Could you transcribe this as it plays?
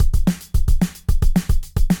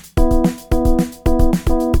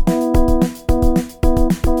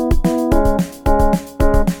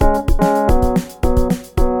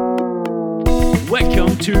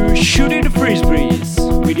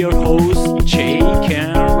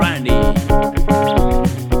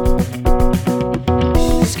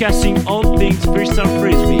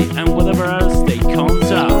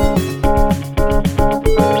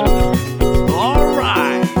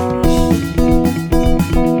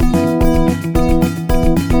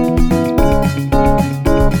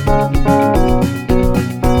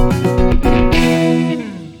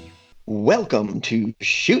welcome to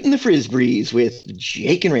Shooting the Frisbees with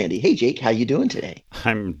Jake and Randy. Hey, Jake, how you doing today?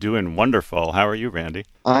 I'm doing wonderful. How are you, Randy?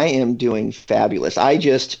 I am doing fabulous. I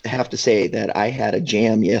just have to say that I had a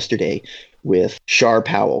jam yesterday with Shar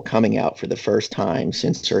Powell coming out for the first time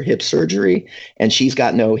since her hip surgery, and she's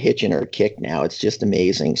got no hitch in her kick now. It's just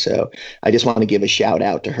amazing. So I just want to give a shout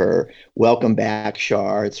out to her. Welcome back,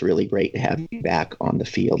 Shar. It's really great to have you back on the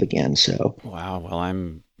field again. So Wow, well,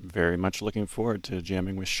 I'm very much looking forward to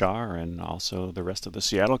jamming with Shar and also the rest of the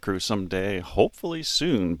Seattle crew someday, hopefully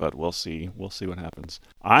soon, but we'll see. We'll see what happens.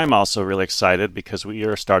 I'm also really excited because we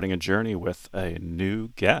are starting a journey with a new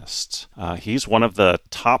guest. He's one of the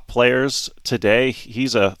top players today.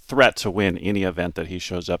 He's a threat to win any event that he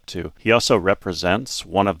shows up to. He also represents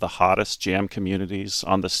one of the hottest jam communities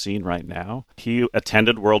on the scene right now. He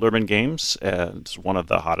attended World Urban Games as one of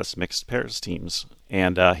the hottest mixed pairs teams.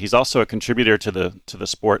 And he's also a contributor to the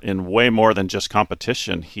sport in way more than just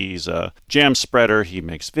competition. He's a jam spreader. He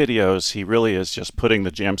makes videos. He really is just putting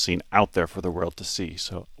the jam scene out there for the world to see.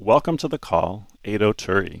 So welcome to the call, Ado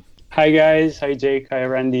Turi. Hi guys, hi Jake, hi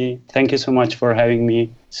Randy. Thank you so much for having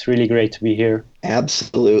me. It's really great to be here.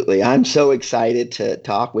 absolutely. I'm so excited to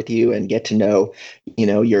talk with you and get to know,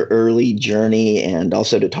 your early journey and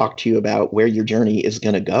also to talk to you about where your journey is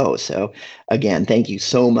going to go. So again, thank you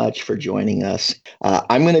so much for joining us.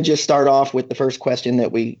 I'm going to just start off with the first question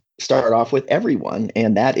that we start off with everyone,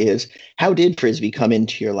 and that is, how did Frisbee come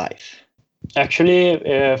into your life? Actually,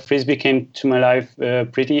 Frisbee came to my life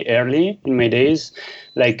pretty early in my days.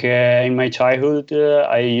 Like in my childhood,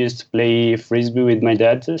 I used to play Frisbee with my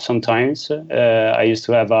dad sometimes. I used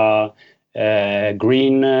to have a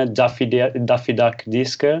green Daffy Duck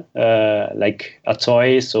disc, like a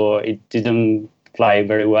toy, so it didn't fly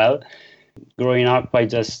very well. Growing up, I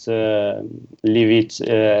just left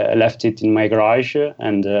it in my garage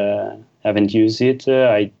and haven't used it.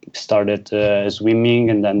 I started swimming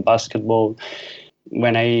and then basketball.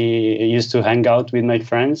 When I used to hang out with my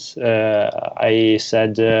friends, I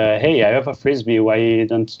said, "Hey, I have a frisbee. Why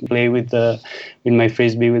don't you play with my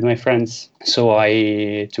frisbee with my friends?" So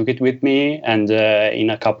I took it with me, and in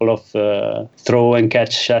a couple of throw and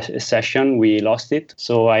catch session, we lost it.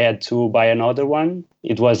 So I had to buy another one.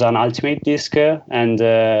 It was an Ultimate disc, and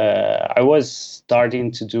I was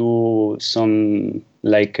starting to do some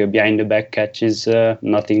behind the back catches,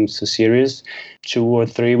 nothing so serious. 2 or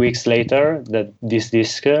 3 weeks later, this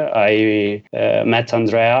disc, I met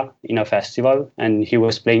Andrea in a festival, and he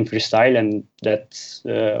was playing freestyle, and that's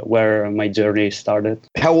where my journey started.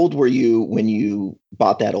 How old were you when you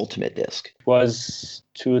bought that Ultimate disc? It was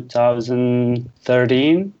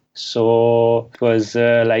 2013, so it was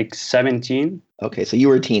 17. Okay, so you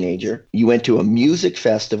were a teenager. You went to a music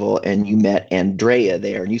festival and you met Andrea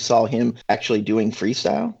there, and you saw him actually doing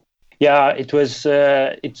freestyle? Yeah, it was.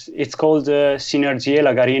 It's called Sinergie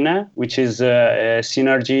Lagarina, which is a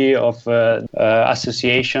synergy of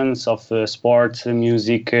associations of sport,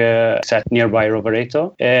 music set nearby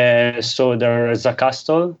Rovereto. So there is a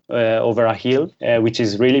castle over a hill, which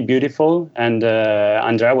is really beautiful, and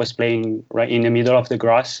Andrea was playing right in the middle of the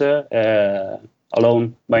grass.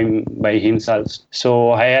 Alone by himself.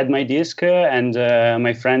 So I had my disc, and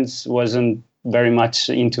my friends wasn't very much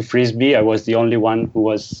into frisbee. I was the only one who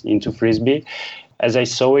was into frisbee. As I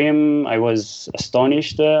saw him, I was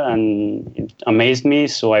astonished, and it amazed me.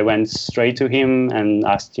 So I went straight to him and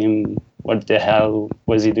asked him what the hell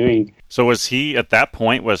was he doing. So was he, at that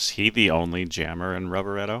point, was he the only jammer in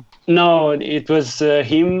Rovereto? No, it was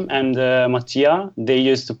him and Mattia. They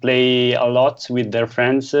used to play a lot with their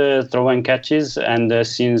friends, throw and catches. And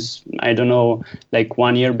since, I don't know,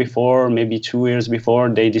 1 year before, maybe 2 years before,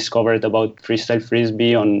 they discovered about freestyle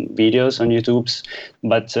frisbee on videos on YouTube.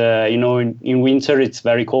 But, in winter, it's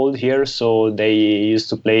very cold here. So they used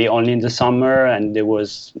to play only in the summer, and there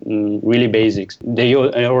was really basics. They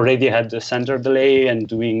already had the center delay and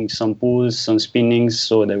doing some pulls, some spinnings.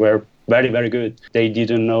 So they were very, very good. They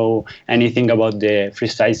didn't know anything about the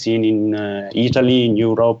freestyle scene in Italy, in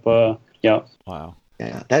Europe. Yeah. Wow.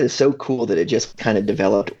 Yeah, that is so cool that it just kind of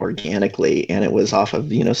developed organically, and it was off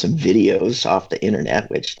of, some videos off the internet,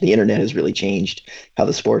 which the internet has really changed how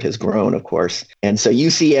the sport has grown, of course. And so you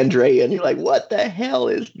see Andrea and you're like, what the hell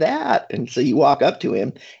is that? And so you walk up to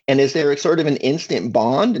him, and is there sort of an instant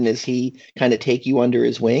bond? And does he kind of take you under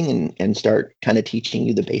his wing and start kind of teaching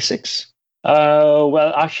you the basics?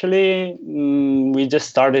 Well, actually, we just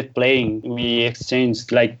started playing. We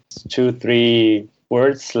exchanged 2, 3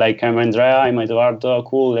 words, like, I'm Andrea, I'm Eduardo,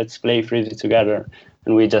 cool, let's play frisbee together.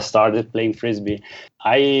 And we just started playing frisbee.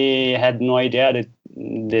 I had no idea that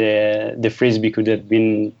the frisbee could have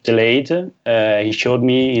been delayed. He showed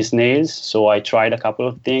me his nails, so I tried a couple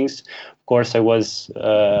of things. Of course, I was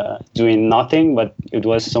doing nothing, but it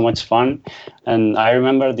was so much fun. And I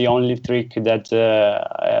remember the only trick that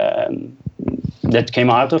came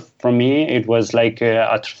out from me, it was like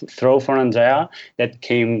a throw for Andrea that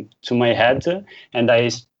came to my head, and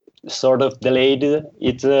I sort of delayed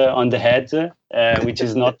it on the head, which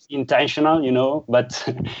is not intentional, but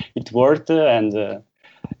it worked, and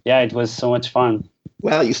yeah, it was so much fun.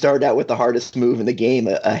 Wow, you started out with the hardest move in the game,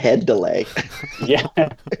 a head delay. Yeah.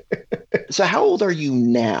 So how old are you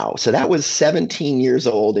now? So that was 17 years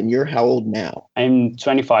old, and you're how old now? I'm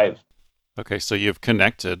 25. Okay, so you've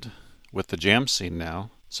connected with the jam scene now.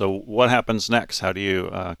 So what happens next? How do you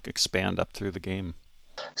expand up through the game?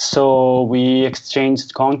 So we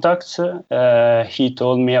exchanged contacts. He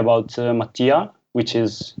told me about Mattia, which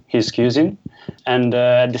is his cousin. And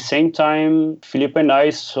at the same time, Filippo and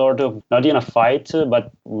I sort of, not in a fight,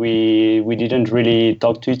 but we didn't really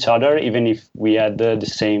talk to each other, even if we had the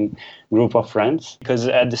same group of friends. Because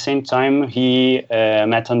at the same time, he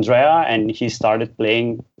met Andrea, and he started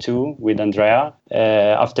playing too with Andrea.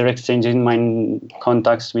 After exchanging my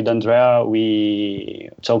contacts with Andrea, we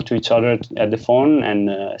talked to each other at the phone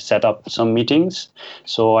and set up some meetings.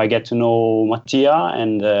 So I get to know Mattia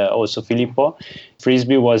and also Filippo.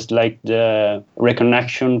 Frisbee was like the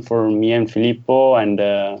reconnection for me and Filippo, and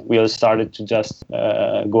we all started to just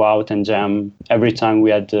go out and jam every time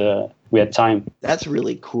we had time. That's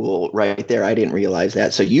really cool right there. I didn't realize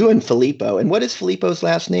that. So you and Filippo, and what is Filippo's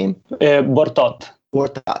last name? Bortot.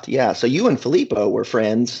 Bortot, yeah. So you and Filippo were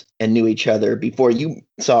friends and knew each other before you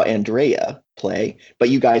saw Andrea play, but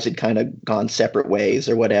you guys had kind of gone separate ways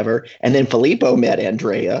or whatever. And then Filippo met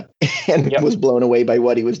Andrea and was blown away by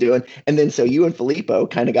what he was doing. And then so you and Filippo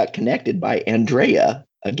kind of got connected by Andrea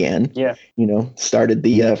again. Yeah. Started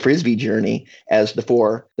the Frisbee journey as the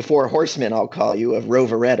four horsemen, I'll call you, of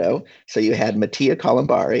Rovereto. So you had Mattia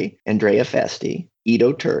Colombari, Andrea Festi,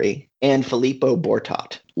 Ido Turri, and Filippo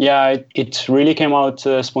Bortot. Yeah, it really came out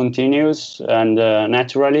spontaneous and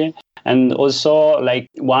naturally. And also, like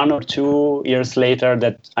 1 or 2 years later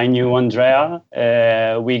that I knew Andrea,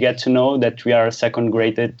 we get to know that we are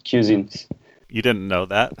second-graded cousins. You didn't know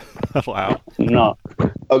that? Wow. No.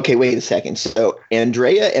 Okay, wait a second. So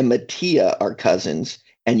Andrea and Mattia are cousins,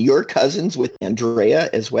 and you're cousins with Andrea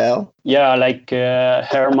as well? Yeah, like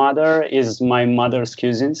her mother is my mother's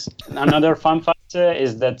cousins. Another fun fact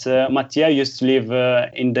is that Mattia used to live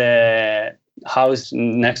in the house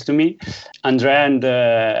next to me.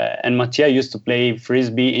 Andrea and Mattia used to play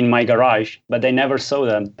Frisbee in my garage, but I never saw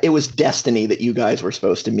them. It was destiny that you guys were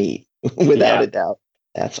supposed to meet, without a doubt.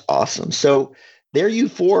 That's awesome. So there you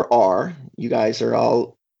four are. You guys are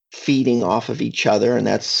all feeding off of each other, and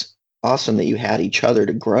that's awesome that you had each other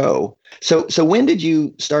to grow. So when did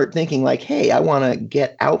you start thinking like, hey, I want to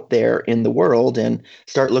get out there in the world and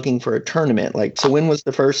start looking for a tournament? So when was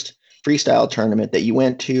the first freestyle tournament that you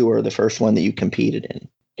went to, or the first one that you competed in?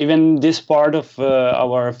 Even this part of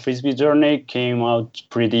our Frisbee journey came out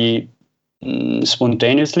pretty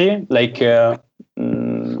spontaneously, like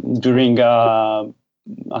during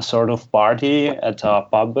a sort of party at a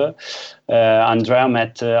pub. Andrea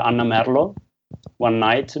met Anna Merlo one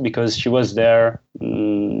night because she was there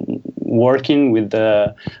working with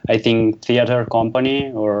the, I think, theater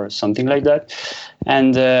company or something like that.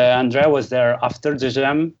 And Andrea was there after the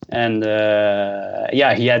jam, and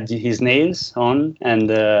he had his nails on and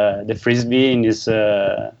the Frisbee in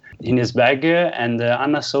his bag, and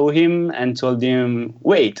Anna saw him and told him,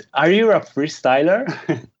 "Wait, are you a freestyler?"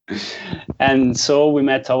 And so we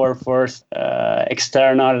met our first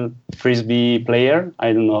external Frisbee player.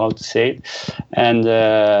 I don't know how to say it. And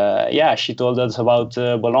she told us about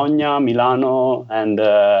Bologna, Milano, and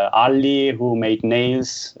Ali, who make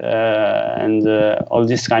nails and all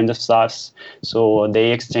this kind of stuff. So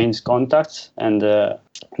they exchanged contacts, and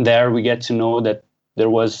there we get to know that there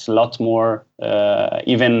was a lot more,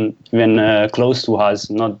 even close to us,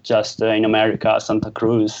 not just in America, Santa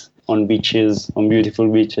Cruz. On beaches, on beautiful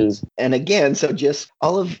beaches. And again, so just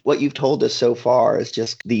all of what you've told us so far is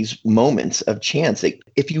just these moments of chance.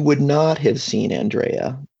 If you would not have seen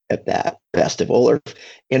Andrea at that festival, or if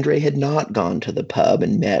Andrea had not gone to the pub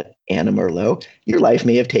and met Anna Merlo, your life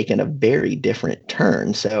may have taken a very different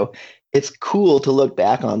turn. So it's cool to look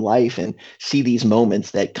back on life and see these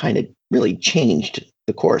moments that kind of really changed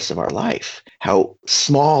the course of our life. How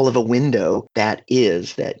small of a window that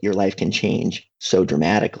is, that your life can change so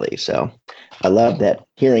dramatically. So I love that,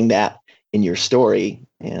 hearing that in your story,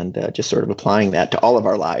 and just sort of applying that to all of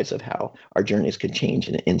our lives, of how our journeys could change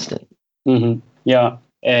in an instant. Mm-hmm. Yeah.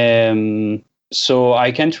 So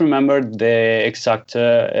I can't remember the exact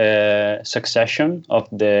succession of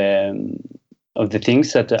the of the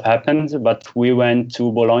things that happened. But we went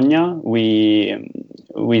to Bologna.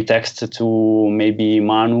 We texted to maybe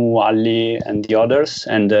Manu, Ali, and the others,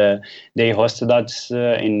 and they hosted us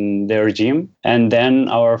in their gym. And then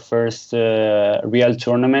our first real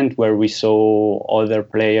tournament where we saw other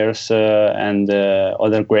players and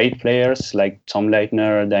other great players like Tom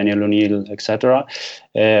Leitner, Daniel O'Neill, etc.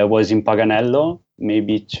 Was in Paganello,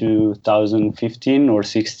 maybe 2015 or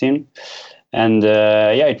 16. And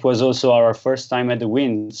it was also our first time at the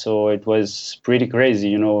wind, so it was pretty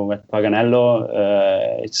crazy. At Paganello,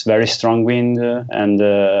 it's very strong wind, and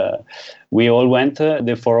we all went.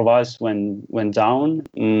 The four of us went down.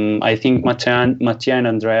 I think Mattia and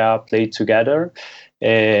Andrea played together.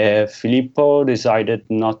 Filippo decided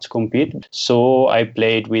not to compete, so I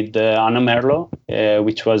played with Anna Merlo,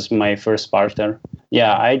 which was my first partner.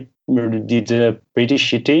 Yeah, I did pretty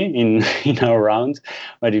shitty in our round,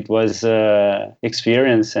 but it was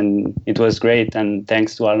experience and it was great. And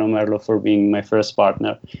thanks to Anna Merlo for being my first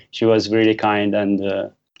partner. She was really kind and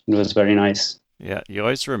it was very nice. Yeah, you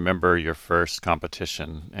always remember your first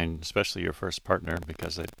competition and especially your first partner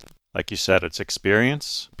because like you said, it's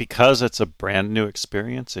experience. Because it's a brand new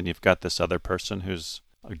experience and you've got this other person who's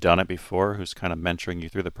done it before, who's kind of mentoring you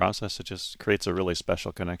through the process, it just creates a really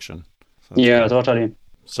special connection. So yeah, totally.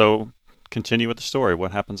 So continue with the story.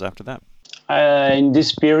 What happens after that? In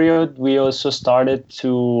this period, we also started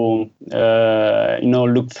to,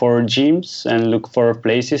 look for gyms and look for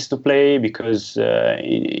places to play because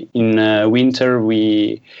in winter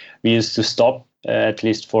we used to stop at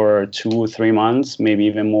least for 2-3 months, maybe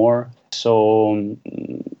even more. So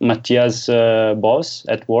Mattia's boss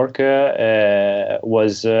at work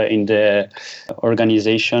was in the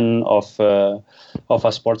organization of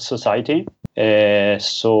a sports society.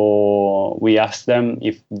 So we asked them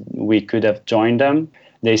if we could have joined them.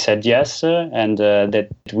 They said yes, and that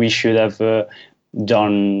we should have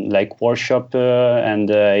done like workshop, and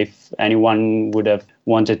if anyone would have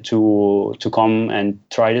wanted to come and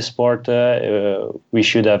try the sport, we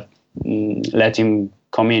should have let him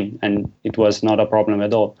come in, and it was not a problem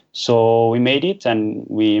at all. So we made it, and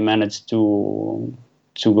we managed to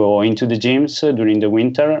go into the gyms during the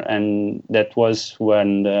winter, and that was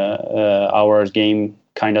when our game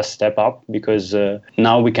kind of stepped up because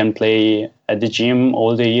now we can play at the gym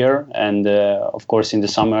all the year, and of course in the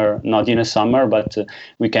summer, not in the summer, but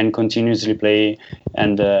we can continuously play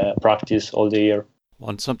and practice all the year. Well,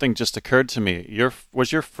 and something just occurred to me.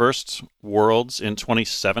 Was your first Worlds in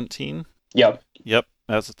 2017? Yep.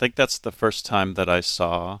 I think that's the first time that I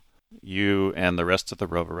saw you and the rest of the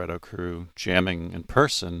Rovereto crew jamming in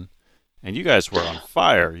person, and you guys were on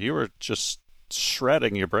fire. You were just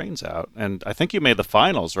shredding your brains out, and I think you made the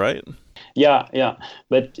finals, right? Yeah.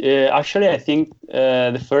 But actually, I think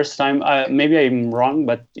the first time, maybe I'm wrong,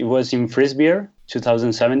 but it was in Frisbee,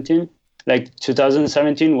 2017. Like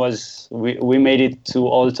 2017 was we made it to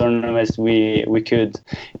all tournaments we could.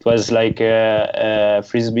 It was like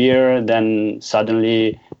Frisbee, then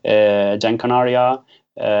suddenly Gran Canaria,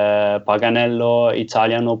 Paganello,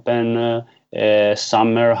 Italian Open,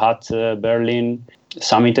 Summer Hut, Berlin,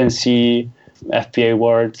 Summit and Sea, FPA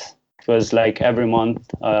World. It was like every month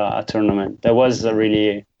a tournament. That was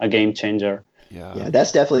really a game changer. Yeah,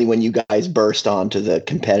 that's definitely when you guys burst onto the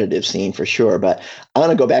competitive scene for sure. But I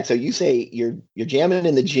want to go back. So you say you're jamming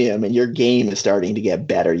in the gym and your game is starting to get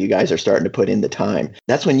better. You guys are starting to put in the time.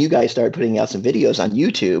 That's when you guys started putting out some videos on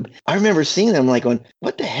YouTube. I remember seeing them like going,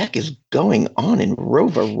 what the heck is going on in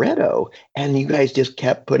Rovereto? And you guys just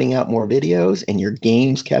kept putting out more videos and your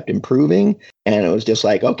games kept improving. And it was just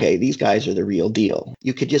like, okay, these guys are the real deal.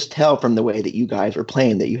 You could just tell from the way that you guys were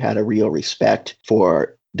playing that you had a real respect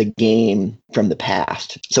for the game from the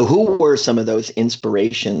past. So who were some of those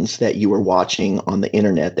inspirations that you were watching on the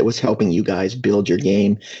internet that was helping you guys build your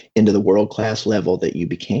game into the world-class level that you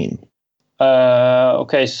became?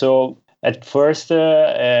 Okay, so at first,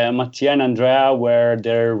 Mattia and Andrea were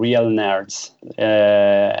the real nerds.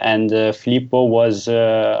 And Filippo was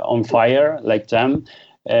on fire like them.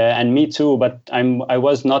 And me too, but I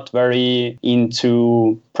was not very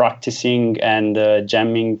into practicing and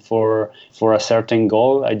jamming for a certain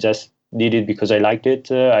goal. I just did it because I liked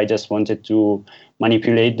it. I just wanted to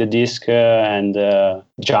manipulate the disc and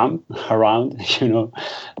jump around.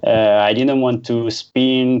 I didn't want to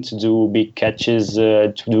spin, to do big catches,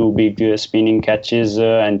 to do big spinning catches,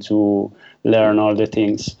 and to learn all the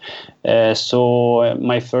things. So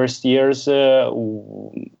my first years,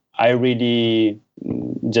 I really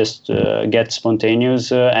just get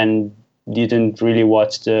spontaneous and didn't really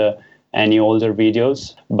watch any older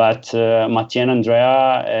videos. But Mattia and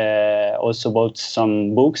Andrea also bought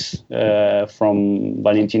some books from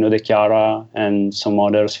Valentino De Chiara and some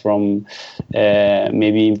others from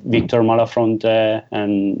maybe Victor Malafronte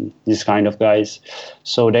and these kind of guys.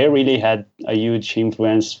 So they really had a huge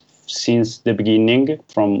influence since the beginning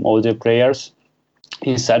from all the players.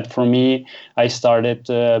 Instead, for me, I started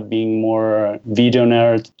being more video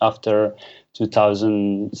nerd after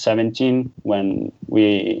 2017 when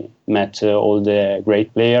we met all the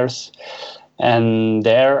great players. And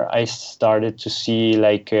there I started to see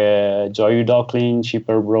like Joey Docklin,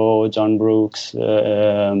 Chipper Bro, John Brooks,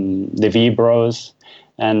 the V Bros.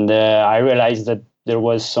 And I realized that there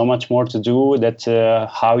was so much more to do, that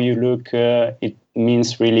how you look, it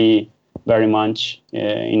means really very much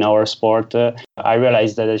in our sport. I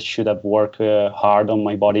realized that I should have worked hard on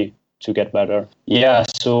my body to get better. Yeah,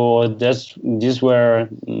 so these were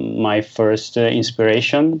my first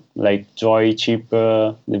inspiration, like Joy, Chip,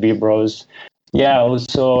 the V Bros. Yeah,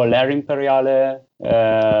 also Larry Imperiale.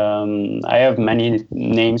 I have many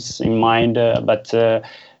names in mind, but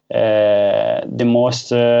the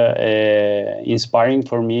most inspiring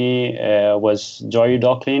for me was Joey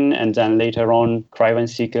Docklin, and then later on Craven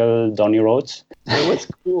Sickle, Donny Rhodes. And what's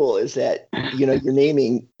cool is that, you're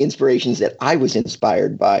naming inspirations that I was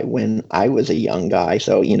inspired by when I was a young guy.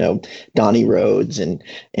 So, Donny Rhodes and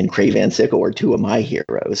Craig Van Sickle were two of my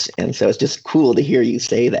heroes. And so it's just cool to hear you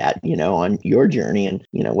say that, on your journey and,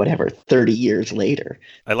 30 years later.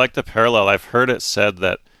 I like the parallel. I've heard it said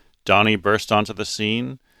that Donny burst onto the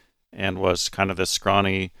scene and was kind of this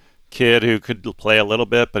scrawny kid who could play a little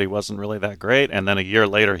bit, but he wasn't really that great. And then a year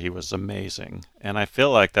later, he was amazing. And I feel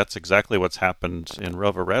like that's exactly what's happened in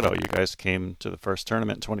Rovereto. You guys came to the first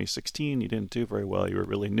tournament in 2016. You didn't do very well. You were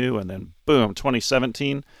really new. And then, boom,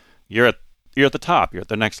 2017, you're at the top. You're at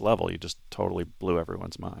the next level. You just totally blew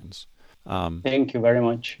everyone's minds. Thank you very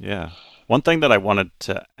much. Yeah. One thing that I wanted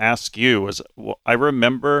to ask you was, I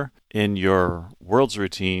remember in your Worlds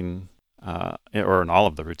routine, or in all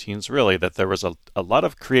of the routines really, that there was a lot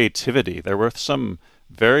of creativity. There were some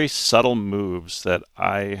very subtle moves that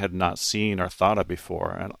I had not seen or thought of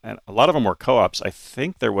before, and a lot of them were co-ops. I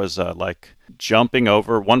think there was like jumping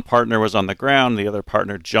over. One partner was on the ground, the other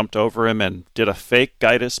partner jumped over him and did a fake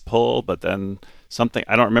Gaitis pull, but then something,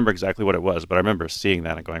 I don't remember exactly what it was, but I remember seeing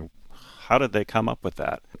that and going, how did they come up with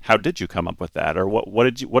that? How did you come up with that? Or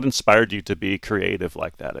what inspired you to be creative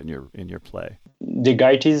like that in your play? The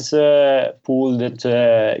Gaitis pool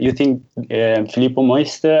that you think Filippo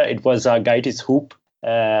Moist, it was a Gaitis hoop.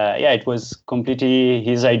 It was completely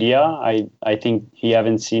his idea. I think he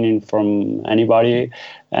haven't seen it from anybody.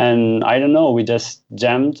 And I don't know, we just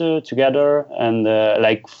jammed together. And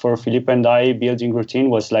like for Filippo and I, building routine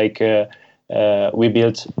was like... we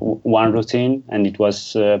built one routine and it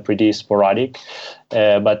was pretty sporadic,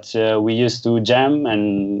 but we used to jam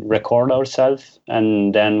and record ourselves.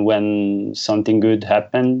 And then when something good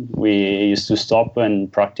happened, we used to stop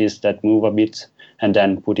and practice that move a bit and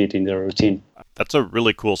then put it in the routine. That's a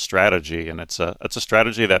really cool strategy. And it's a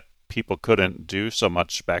strategy that people couldn't do so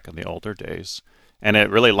much back in the older days. And it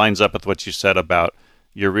really lines up with what you said about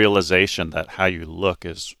your realization that how you look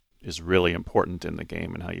is really important in the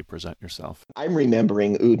game and how you present yourself. I'm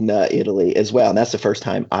remembering Udine, Italy as well. And that's the first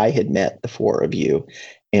time I had met the four of you.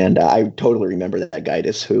 And I totally remember that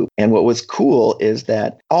Gaitis hoop. And what was cool is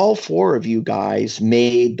that all four of you guys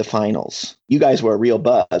made the finals. You guys were a real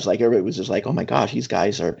buzz. Like everybody was just like, oh my gosh, these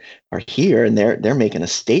guys are here and they're making a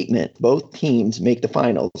statement. Both teams make the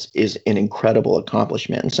finals is an incredible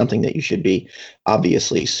accomplishment and something that you should be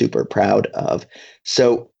obviously super proud of.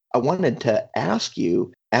 So I wanted to ask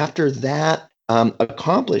you, after that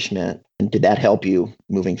accomplishment, did that help you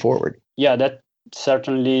moving forward? Yeah, that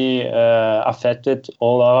certainly affected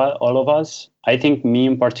all of us. I think me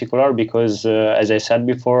in particular, because as I said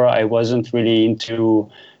before, I wasn't really into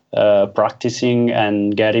practicing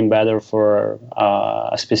and getting better for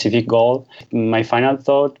a specific goal. My final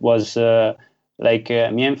thought was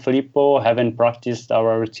me and Filippo haven't practiced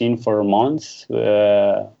our routine for months.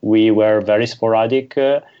 We were very sporadic.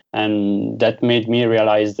 And that made me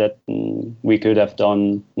realize that we could have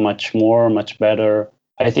done much more, much better.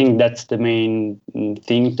 I think that's the main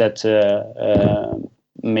thing that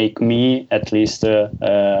make me at least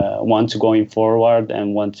want to going forward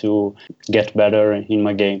and want to get better in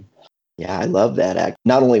my game. Yeah, I love that.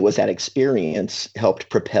 Not only was that experience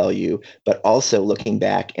helped propel you, but also looking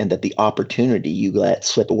back and that the opportunity you let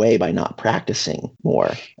slip away by not practicing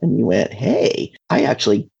more. And you went, hey, I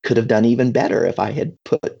actually could have done even better if I had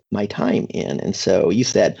put my time in. And so you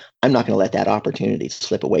said, I'm not going to let that opportunity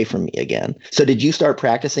slip away from me again. So did you start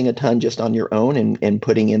practicing a ton just on your own and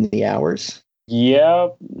putting in the hours? Yeah,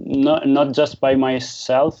 not just by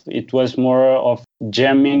myself. It was more of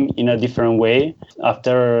jamming in a different way.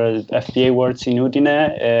 After FPA Worlds in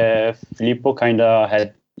Udine, Filippo kind of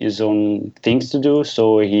had his own things to do,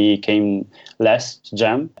 so he came less to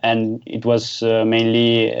jam, and it was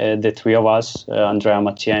mainly the three of us, Andrea,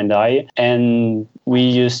 Mattia, and I, and we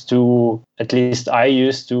used to, at least I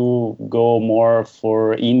used to go more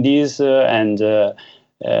for indies and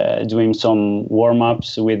doing some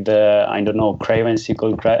warm-ups with I don't know, Craven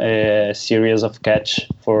Sickle series of catch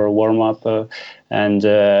for warm-up, and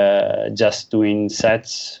just doing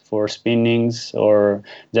sets for spinnings, or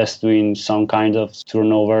just doing some kind of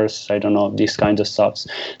turnovers, I don't know, this kind of stuff.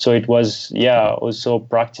 So it was, also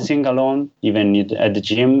practicing alone, even at the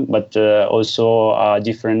gym, but also a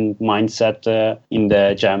different mindset in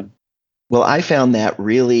the jam. Well, I found that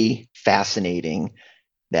really fascinating,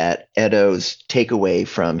 that Edo's takeaway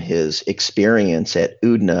from his experience at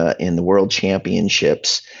Udine in the World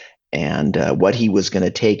Championships and what he was going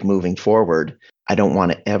to take moving forward. I don't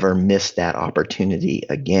want to ever miss that opportunity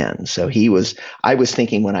again. So I was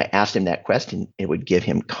thinking when I asked him that question, it would give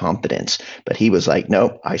him confidence. But he was like,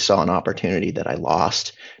 nope, I saw an opportunity that I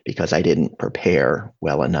lost because I didn't prepare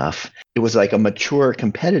well enough. It was like a mature,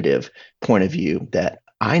 competitive point of view that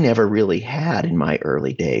I never really had in my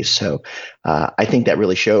early days. So I think that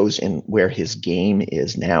really shows in where his game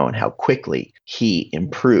is now and how quickly he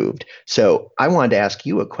improved. So I wanted to ask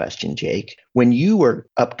you a question, Jake. When you were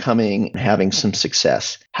upcoming and having some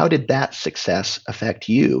success, how did that success affect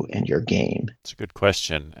you and your game? It's a good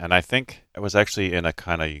question. And I think I was actually in a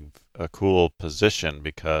kind of a cool position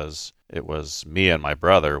because it was me and my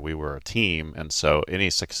brother. We were a team. And so any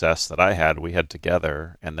success that I had, we had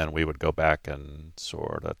together. And then we would go back and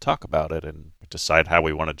sort of talk about it and decide how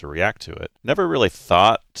we wanted to react to it. Never really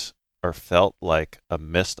thought or felt like a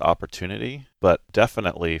missed opportunity, but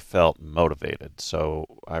definitely felt motivated. So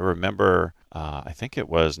I remember, I think it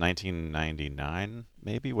was 1999,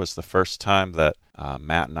 maybe, was the first time that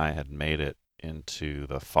Matt and I had made it into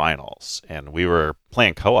the finals. And we were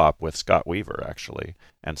playing co-op with Scott Weaver, actually.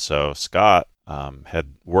 And so Scott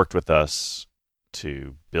had worked with us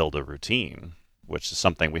to build a routine, which is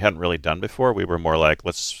something we hadn't really done before. We were more like,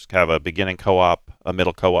 let's have a beginning co-op, a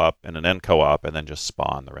middle co-op, and an end co-op, and then just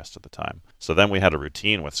spawn the rest of the time. So then we had a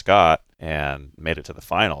routine with Scott and made it to the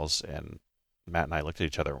finals. And Matt and I looked at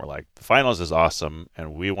each other and were like, the finals is awesome,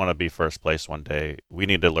 and we want to be first place one day. We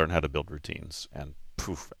need to learn how to build routines. And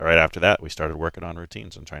poof, right after that, we started working on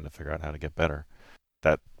routines and trying to figure out how to get better.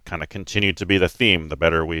 That kind of continued to be the theme. The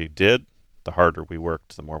better we did, the harder we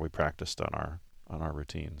worked, the more we practiced on our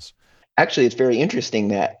routines. Actually, it's very interesting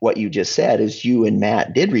that what you just said is you and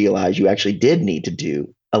Matt did realize you actually did need to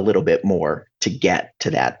do a little bit more to get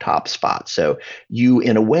to that top spot. So you,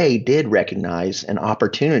 in a way, did recognize an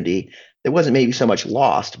opportunity that wasn't maybe so much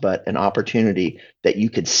lost, but an opportunity that you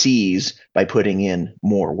could seize by putting in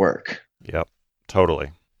more work. Yep,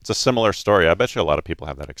 totally. It's a similar story. I bet you a lot of people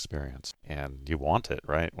have that experience, and you want it,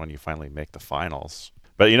 right, when you finally make the finals.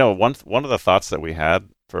 But, one of the thoughts that we had,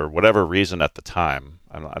 for whatever reason at the time,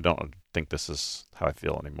 I don't think this is how I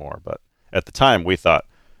feel anymore, but at the time we thought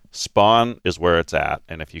Spawn is where it's at,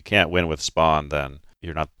 and if you can't win with Spawn, then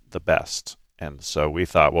you're not the best. And so we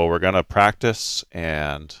thought, well, we're going to practice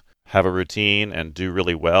and have a routine and do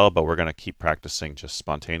really well, but we're going to keep practicing just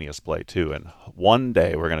spontaneous play too. And one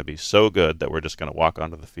day we're going to be so good that we're just going to walk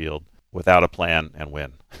onto the field without a plan and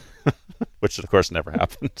win, which of course never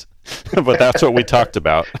happened. But that's what we talked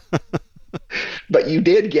about. But you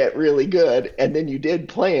did get really good, and then you did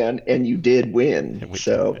plan, and you did win.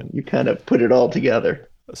 So you kind of put it all together.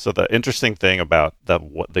 So the interesting thing about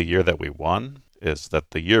the year that we won is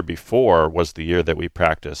that the year before was the year that we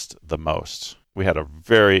practiced the most. We had a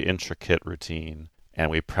very intricate routine, and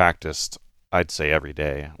we practiced, I'd say, every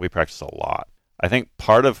day. We practiced a lot. I think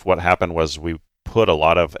part of what happened was we put a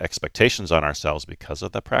lot of expectations on ourselves because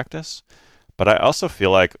of the practice, but I also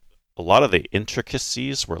feel like a lot of the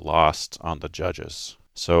intricacies were lost on the judges.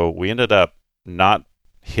 So we ended up not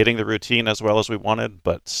hitting the routine as well as we wanted,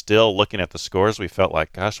 but still looking at the scores, we felt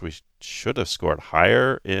like, gosh, we should have scored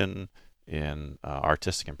higher in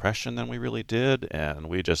artistic impression than we really did. And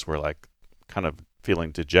we just were like kind of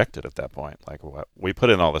feeling dejected at that point. Like, we put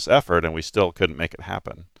in all this effort and we still couldn't make it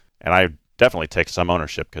happen. And I definitely take some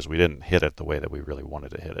ownership because we didn't hit it the way that we really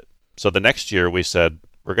wanted to hit it. So the next year we said,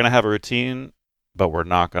 we're going to have a routine, but we're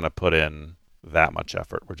not going to put in that much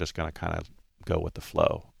effort. We're just going to kind of go with the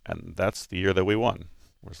flow. And that's the year that we won.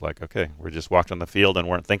 It was like, okay, we just walked on the field and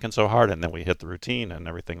weren't thinking so hard, and then we hit the routine and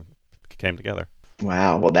everything came together.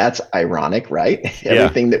 Wow. Well, that's ironic, right?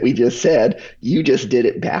 Everything that we just said, you just did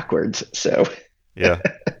it backwards. So Yeah,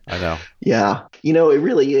 I know. Yeah. It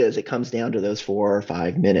really is. It comes down to those 4 or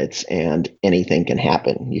 5 minutes, and anything can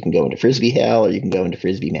happen. You can go into Frisbee hell, or you can go into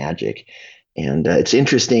Frisbee magic. And it's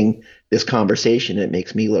interesting, this conversation. It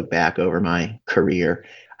makes me look back over my career.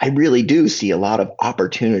 I really do see a lot of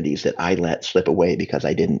opportunities that I let slip away because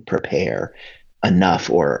I didn't prepare enough,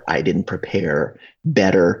 or I didn't prepare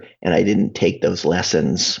better, and I didn't take those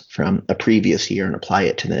lessons from a previous year and apply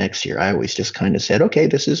it to the next year. I always just kind of said, okay,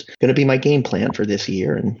 this is going to be my game plan for this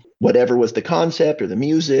year. And whatever was the concept or the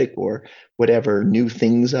music or whatever new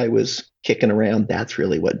things I was kicking around, that's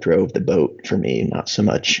really what drove the boat for me, not so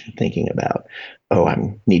much thinking about, oh, I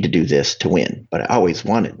need to do this to win. But I always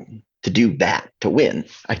wanted to do that to win.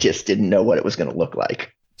 I just didn't know what it was going to look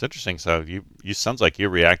like. It's interesting. So you sounds like you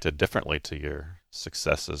reacted differently to your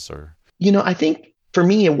successes, or I think for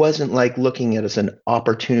me, it wasn't like looking at it as an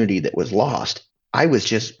opportunity that was lost. I was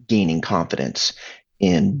just gaining confidence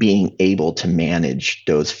in being able to manage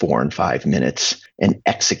those 4 and 5 minutes and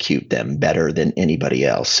execute them better than anybody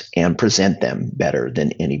else and present them better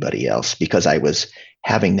than anybody else, because I was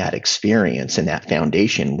having that experience, and that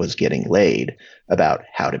foundation was getting laid about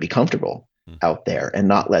how to be comfortable out there and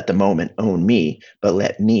not let the moment own me, but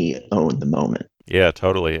let me own the moment. Yeah,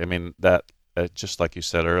 totally. I mean, that just like you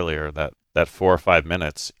said earlier, that 4 or 5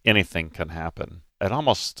 minutes, anything can happen. It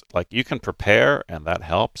almost like you can prepare and that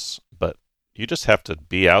helps, but you just have to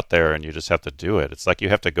be out there and you just have to do it. It's like you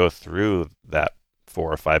have to go through that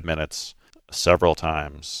 4 or 5 minutes several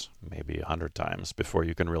times, maybe 100 times, before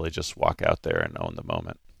you can really just walk out there and own the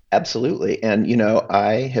moment. Absolutely. And,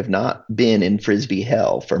 I have not been in Frisbee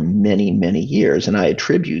hell for many, many years. And I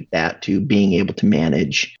attribute that to being able to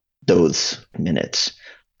manage those minutes,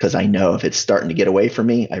 because I know if it's starting to get away from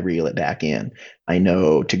me, I reel it back in. I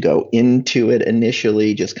know to go into it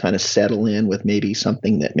initially, just kind of settle in with maybe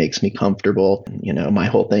something that makes me comfortable. My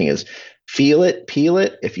whole thing is feel it, peel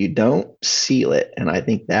it. If you don't, seal it. And I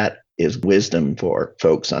think that is wisdom for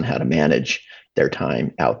folks on how to manage their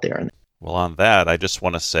time out there. Well, on that, I just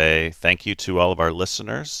want to say thank you to all of our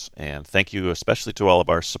listeners, and thank you especially to all of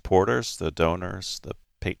our supporters, the donors, the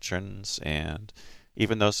patrons, and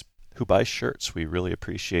even those who buy shirts. We really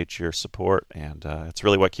appreciate your support, and it's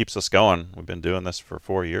really what keeps us going. We've been doing this for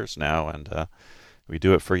 4 years now, and we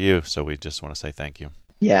do it for you, so we just want to say thank you.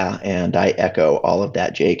 Yeah, and I echo all of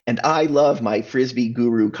that, Jake. And I love my Frisbee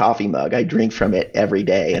Guru coffee mug. I drink from it every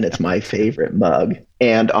day, and it's my favorite mug.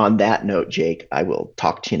 And on that note, Jake, I will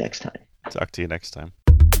talk to you next time. Talk to you next time.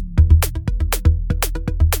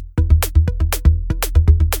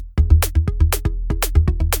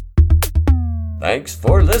 Thanks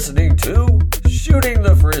for listening to Shooting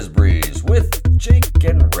the Frisbees with Jake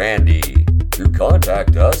and Randy. To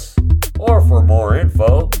contact us or for more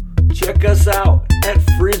info, check us out at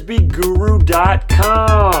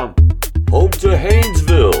frisbeeguru.com. Home to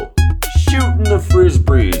Haynesville.